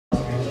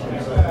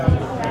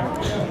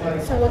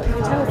So what can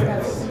you tell us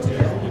about season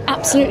 2?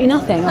 Absolutely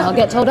nothing. I'll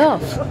get told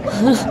off.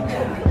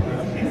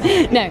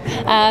 No,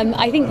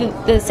 I think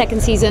that the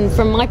second season,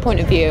 from my point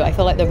of view, I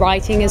feel like the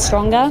writing is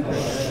stronger.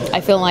 I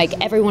feel like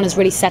everyone has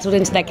really settled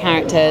into their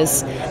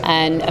characters,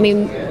 and I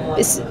mean,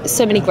 there's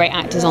so many great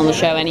actors on the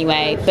show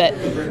anyway, but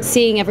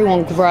seeing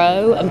everyone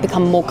grow and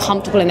become more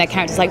comfortable in their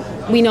characters, like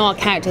we know our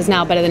characters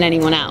now better than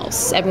anyone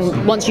else.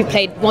 Once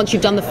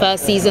you've done the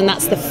first season,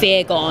 that's the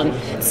fear gone.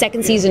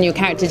 Second season, your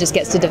character just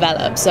gets to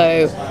develop.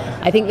 So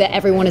I think that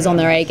everyone is on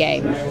their A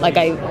game. Like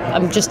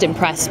I'm just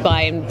impressed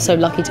by and so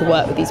lucky to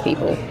work with these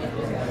people.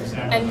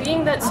 And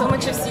being that so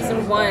much of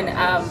season 1,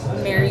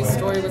 Mary's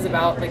story was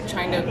about like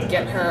trying to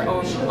get her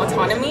own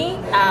autonomy,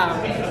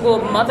 will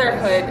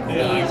motherhood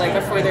be like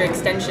a further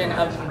extension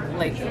of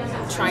like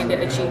trying to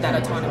achieve that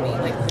autonomy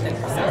like within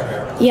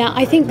herself? Yeah,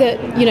 I think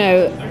that, you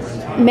know,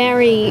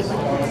 Mary,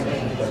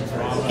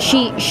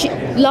 she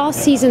last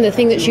season the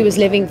thing that she was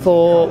living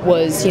for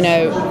was, you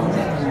know,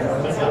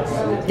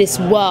 this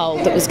world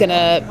that was going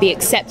to be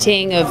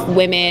accepting of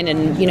women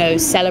and, you know,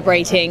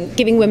 celebrating,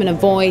 giving women a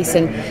voice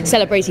and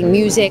celebrating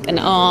music and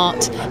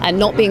art and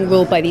not being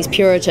ruled by these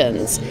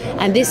Puritans.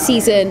 And this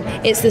season,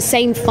 it's the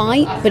same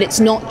fight, but it's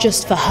not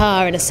just for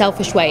her in a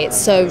selfish way. It's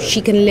so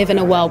she can live in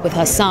a world with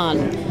her son.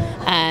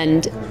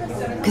 And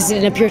because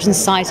in a Puritan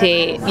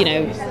society, you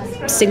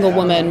know, single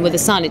woman with a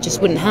son, it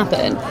just wouldn't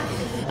happen.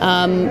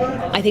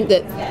 I think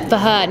that for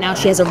her now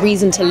she has a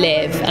reason to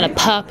live and a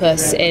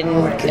purpose in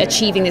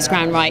achieving this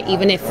grand right,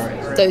 even if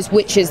those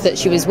witches that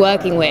she was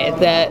working with,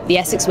 the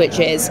Essex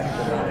witches,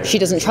 she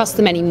doesn't trust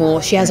them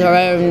anymore. She has her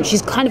own,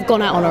 she's kind of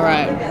gone out on her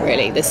own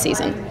really this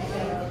season.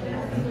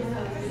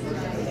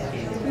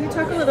 Can you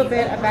talk a little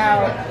bit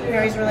about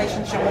Mary's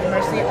relationship with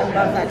Mercy? I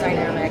love that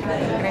dynamic,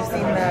 and I've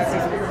seen the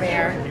season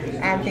premiere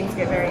and things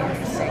get very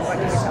interesting. What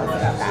can you tell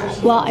us about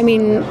that? Well, I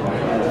mean,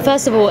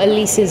 first of all,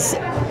 Elise is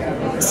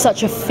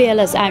such a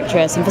fearless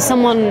actress, and for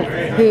someone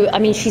who, I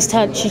mean, she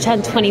turned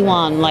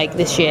 21 like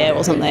this year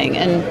or something,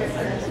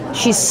 and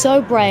she's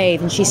so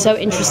brave and she's so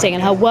interesting,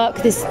 and her work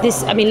this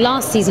I mean,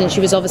 last season she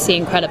was obviously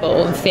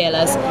incredible and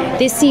fearless.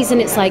 This season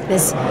it's like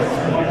this,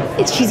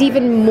 she's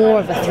even more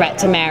of a threat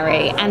to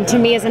Mary and to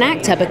me as an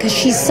actor, because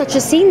she's such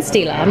a scene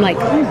stealer. I'm like,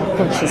 oh my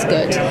God, she's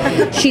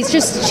good. She's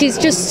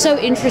just so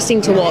interesting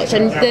to watch,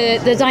 and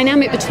the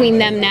dynamic between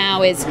them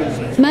now is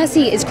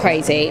Mercy is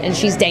crazy and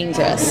she's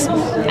dangerous,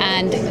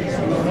 and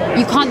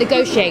you can't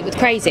negotiate with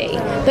crazy,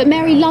 but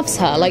Mary loves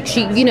her. Like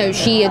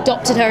she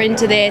adopted her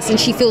into this, and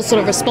she feels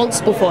sort of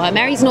responsible for her.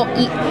 Mary's not.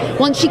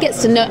 Once she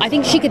gets to know, I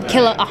think she could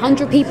kill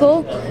 100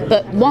 people,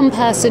 but one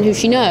person who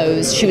she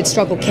knows, she would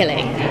struggle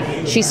killing.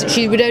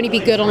 She would only be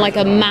good on like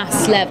a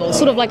mass level,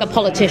 sort of like a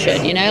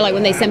politician, you know, like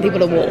when they send people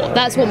to war.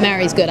 That's what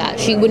Mary's good at.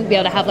 She wouldn't be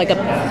able to have like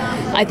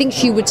I think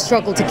she would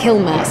struggle to kill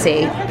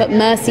Mercy, but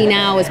Mercy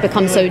now has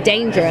become so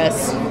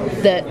dangerous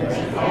that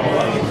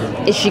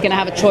is she going to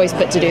have a choice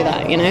but to do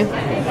that, you know?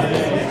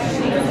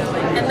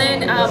 And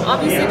then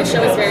obviously the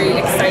show is very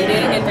exciting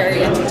and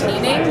very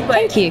entertaining.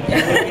 But, thank you.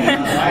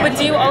 But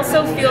do you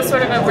also feel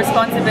sort of a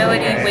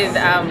responsibility with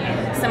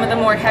some of the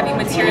more heavy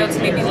material to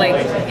maybe like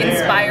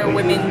inspire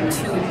women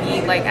to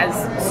be like as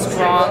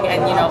strong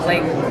and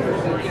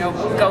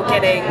go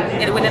getting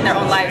it within their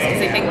own lives?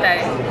 Because I think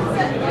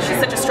that she's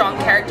such a strong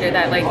character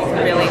that like it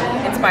can really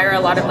inspire a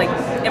lot of like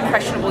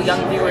impressionable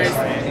young viewers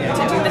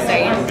to do the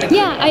same.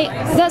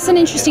 Yeah, that's an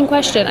interesting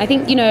question. I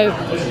think, you know,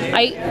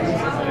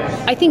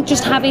 I think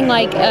just having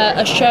like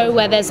a show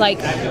where there's like,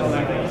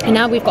 and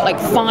now we've got like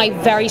 5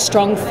 very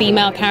strong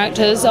female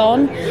characters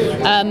on,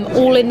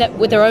 all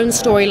with their own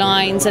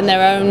storylines and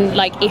their own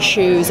like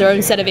issues, their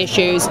own set of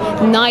issues.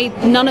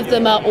 None of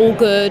them are all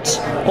good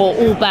or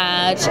all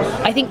bad.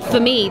 I think for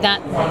me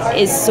that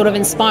is sort of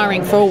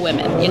inspiring for all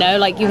women, you know,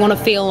 like you want to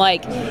feel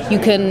like you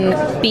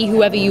can be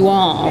whoever you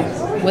are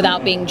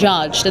without being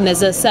judged, and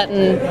there's a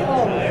certain,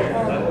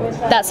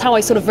 that's how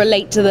I sort of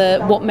relate to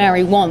what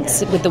Mary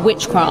wants with the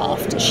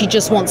witchcraft. She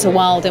just wants a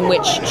world in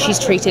which she's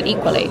treated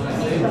equally.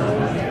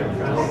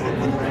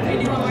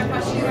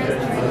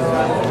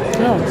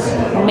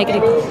 Make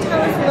it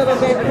Tell us a little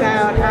bit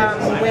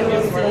about when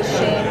we'll see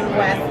Shane,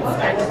 Wes,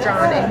 and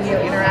John and you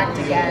interact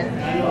again.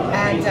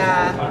 And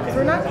because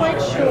we're not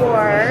quite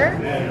sure,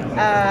 as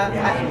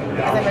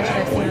I mentioned,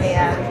 I've seen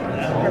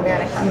the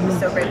premiere, it was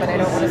so great, but I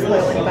don't want to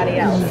spoil anybody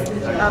else.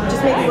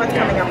 Just maybe what's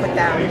coming up with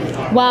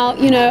them. Well,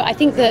 you know, I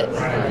think that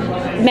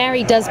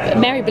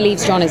Mary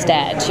believes John is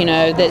dead. You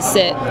know, that's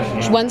it.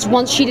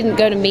 Once she didn't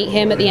go to meet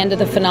him at the end of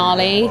the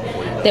finale,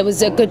 there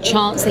was a good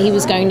chance that he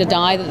was going to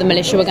die, that the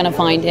militia were going to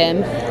find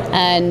him,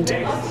 and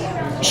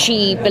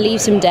she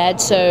believes him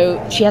dead,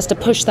 so she has to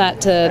push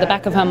that to the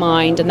back of her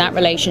mind and that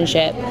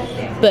relationship.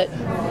 But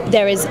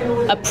there is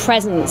a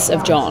presence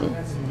of John,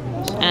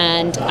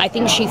 and I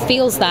think she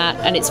feels that,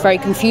 and it's very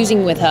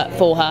confusing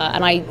for her,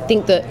 and I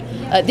think that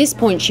at this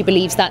point she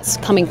believes that's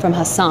coming from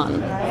her son.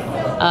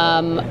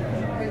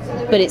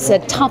 But it's a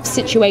tough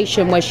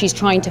situation where she's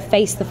trying to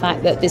face the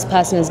fact that this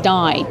person has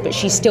died, but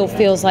she still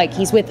feels like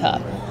he's with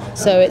her.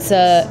 So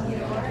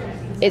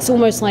it's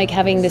almost like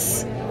having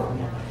this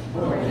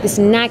this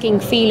nagging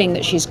feeling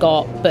that she's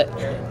got, but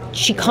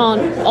she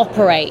can't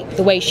operate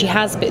the way she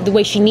has, the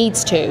way she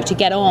needs to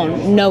get on,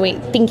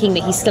 thinking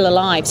that he's still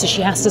alive. So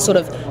she has to sort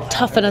of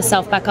toughen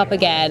herself back up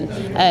again,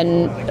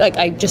 and like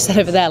I just said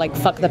over there, like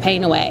fuck the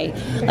pain away.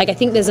 Like I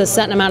think there's a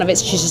certain amount of it.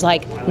 She's just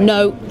like,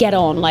 no, get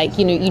on. Like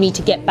you need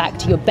to get back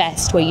to your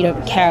best, where you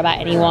don't care about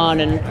anyone,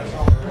 and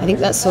I think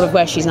that's sort of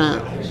where she's at.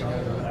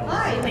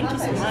 Thank you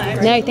so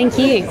much. No, thank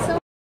you.